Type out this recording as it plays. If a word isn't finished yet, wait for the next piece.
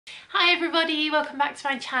Hi everybody, welcome back to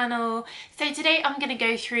my channel. So today I'm going to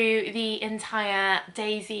go through the entire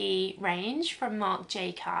Daisy range from Marc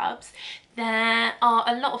Jacobs. There are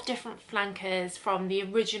a lot of different flankers from the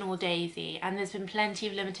original Daisy, and there's been plenty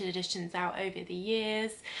of limited editions out over the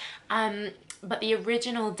years. But the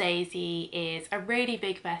original Daisy is a really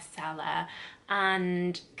big bestseller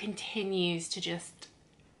and continues to just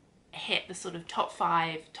hit the sort of top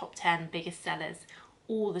 5, top 10 biggest sellers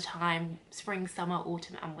all the time, spring, summer,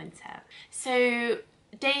 autumn and winter. So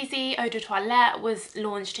Daisy Eau de Toilette was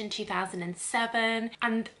launched in 2007,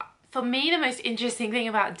 and for me the most interesting thing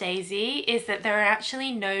about Daisy is that there are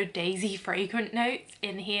actually no Daisy fragrant notes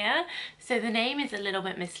in here, so the name is a little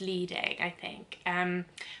bit misleading, I think.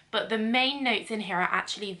 But the main notes in here are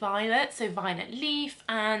actually violet, so violet leaf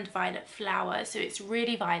and violet flower, so it's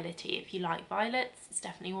really violety. If you like violets, it's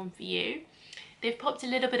definitely one for you. They've popped a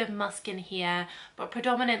little bit of musk in here, but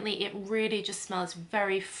predominantly it really just smells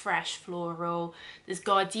very fresh floral. There's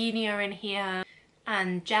gardenia in here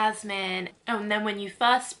and jasmine. Oh, and then when you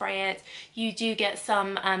first spray it, you do get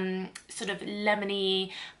some sort of lemony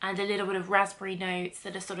and a little bit of raspberry notes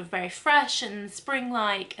that are sort of very fresh and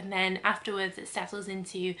spring-like, and then afterwards it settles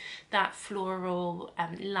into that floral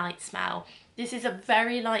light smell. This is a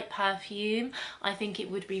very light perfume. I think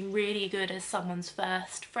it would be really good as someone's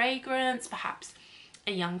first fragrance, perhaps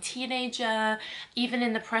a young teenager. Even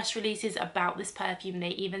in the press releases about this perfume, they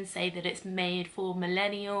even say that it's made for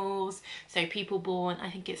millennials, so people born,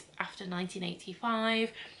 I think it's after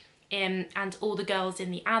 1985. And all the girls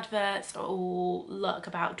in the adverts all look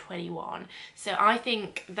about 21. So I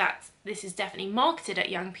think that this is definitely marketed at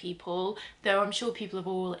young people, though I'm sure people of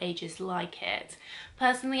all ages like it.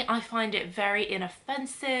 Personally, I find it very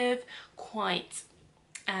inoffensive, quite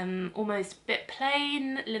almost a bit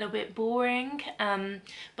plain, a little bit boring,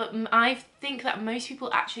 but I think that most people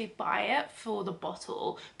actually buy it for the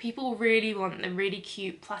bottle. People really want the really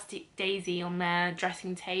cute plastic Daisy on their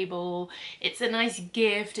dressing table. It's a nice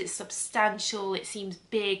gift, it's substantial, it seems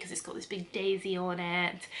big because it's got this big Daisy on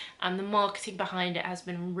it, and the marketing behind it has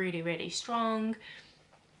been really strong.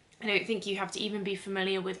 I don't think you have to even be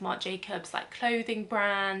familiar with Marc Jacobs like clothing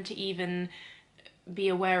brand to even be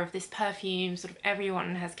aware of this perfume. Sort of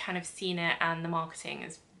everyone has kind of seen it, and the marketing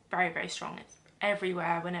is very strong. It's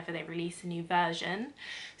everywhere whenever they release a new version.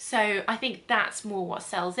 So I think that's more what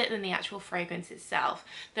sells it than the actual fragrance itself.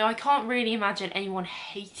 Though I can't really imagine anyone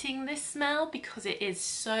hating this smell because it is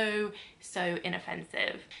so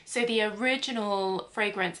inoffensive. So the original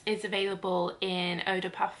fragrance is available in Eau de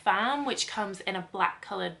Parfum, which comes in a black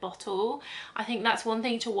coloured bottle. I think that's one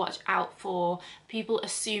thing to watch out for. People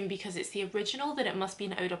assume because it's the original that it must be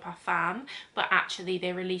an Eau de Parfum, but actually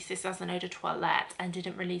they released this as an Eau de Toilette and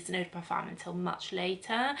didn't release an Eau de Parfum until much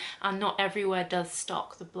later, and not everywhere does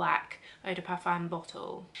stock the black Eau de Parfum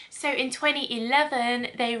bottle. So in 2011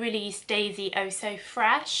 they released Daisy Oh So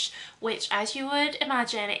Fresh, which, as you would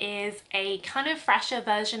imagine, is a kind of fresher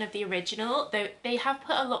version of the original, though they have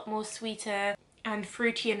put a lot more sweeter and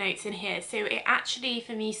fruitier notes in here, so it actually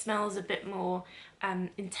for me smells a bit more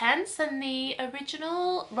intense than the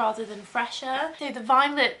original rather than fresher. So the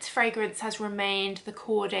violet fragrance has remained the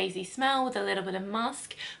core Daisy smell with a little bit of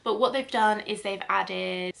musk, but what they've done is they've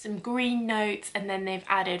added some green notes, and then they've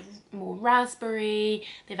added more raspberry,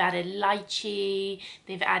 they've added lychee,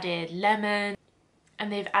 they've added lemon,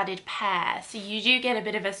 and they've added pear. So you do get a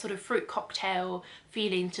bit of a sort of fruit cocktail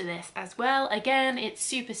feeling to this as well. Again, it's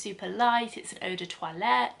super light. It's an Eau de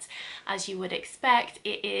Toilette, as you would expect.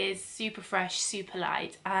 It is super fresh, super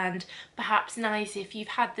light, and perhaps nice if you've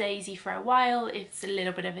had Daisy for a while. It's a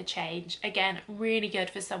little bit of a change. Again, really good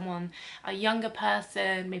for someone, a younger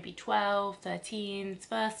person, maybe 12, 13,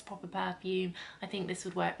 first proper perfume. I think this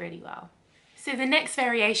would work really well. So the next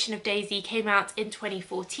variation of Daisy came out in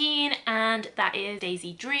 2014, and that is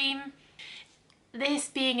Daisy Dream. This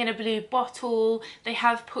being in a blue bottle, they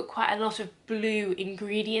have put quite a lot of blue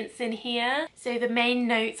ingredients in here. So the main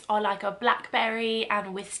notes are like a blackberry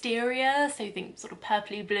and wisteria, so think sort of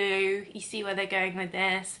purpley blue. You see where they're going with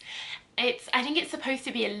this. I think it's supposed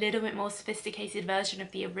to be a little bit more sophisticated version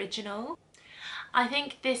of the original. I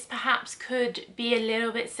think this perhaps could be a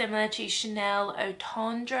little bit similar to Chanel Eau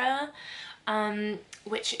Tendre,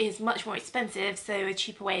 which is much more expensive, so a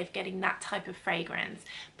cheaper way of getting that type of fragrance.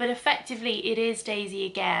 But effectively it is Daisy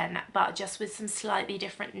again, but just with some slightly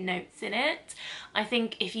different notes in it. I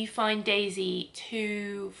think if you find Daisy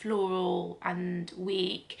too floral and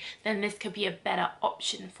weak, then this could be a better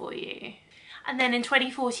option for you. And then in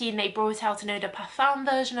 2014 they brought out an eau de parfum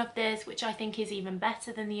version of this, which I think is even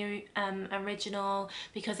better than the original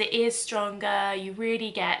because it is stronger. You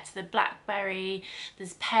really get the blackberry,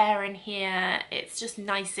 there's pear in here. It's just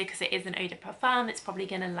nicer because it is an eau de parfum. It's probably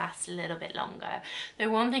going to last a little bit longer. The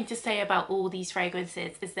one thing to say about all these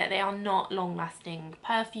fragrances is that they are not long-lasting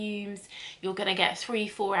perfumes. You're going to get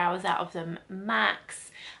 3-4 hours out of them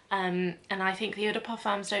max. And I think the eau de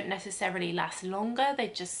parfums don't necessarily last longer, they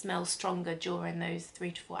just smell stronger during those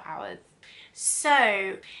 3 to 4 hours.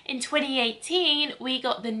 So in 2018 we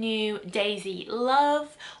got the new Daisy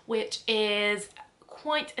Love, which is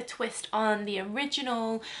quite a twist on the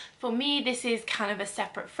original. For me, this is kind of a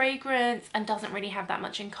separate fragrance and doesn't really have that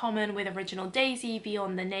much in common with original Daisy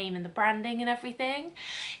beyond the name and the branding and everything.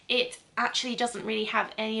 It actually doesn't really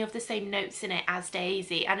have any of the same notes in it as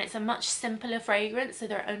Daisy, and it's a much simpler fragrance, so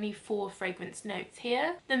there are only 4 fragrance notes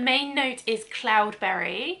here. The main note is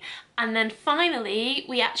cloudberry, and then finally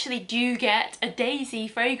we actually do get a Daisy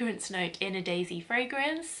fragrance note in a Daisy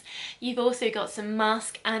fragrance. You've also got some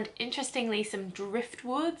musk and interestingly some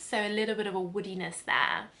driftwood, so a little bit of a woodiness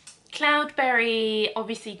there. Cloudberry,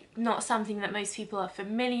 obviously not something that most people are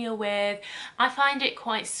familiar with. I find it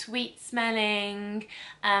quite sweet smelling,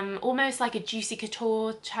 almost like a Juicy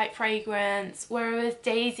Couture type fragrance, whereas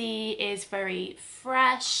Daisy is very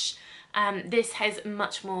fresh. This has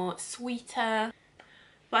much more sweeter.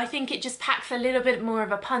 But I think it just packs a little bit more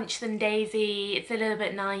of a punch than Daisy. It's a little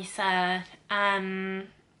bit nicer. And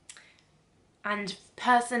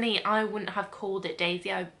personally, I wouldn't have called it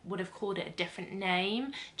Daisy. I would have called it a different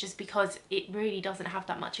name just because it really doesn't have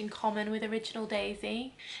that much in common with original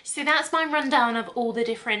Daisy. So that's my rundown of all the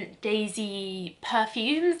different Daisy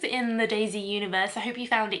perfumes in the Daisy universe. I hope you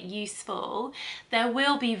found it useful. There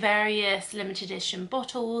will be various limited edition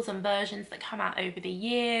bottles and versions that come out over the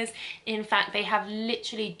years. In fact, they have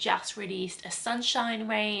literally just released a Sunshine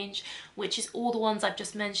range, which is all the ones I've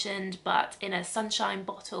just mentioned, but in a Sunshine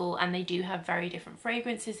bottle, and they do have very different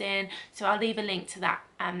fragrances in. So I'll leave a link to that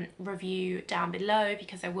review down below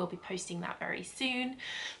because I will be posting that very soon.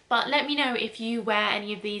 But let me know if you wear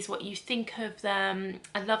any of these, what you think of them.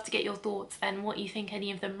 I'd love to get your thoughts and what you think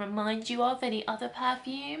any of them remind you of, any other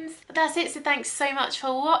perfumes. But that's it, so thanks so much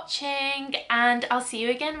for watching and I'll see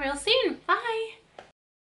you again real soon. Bye!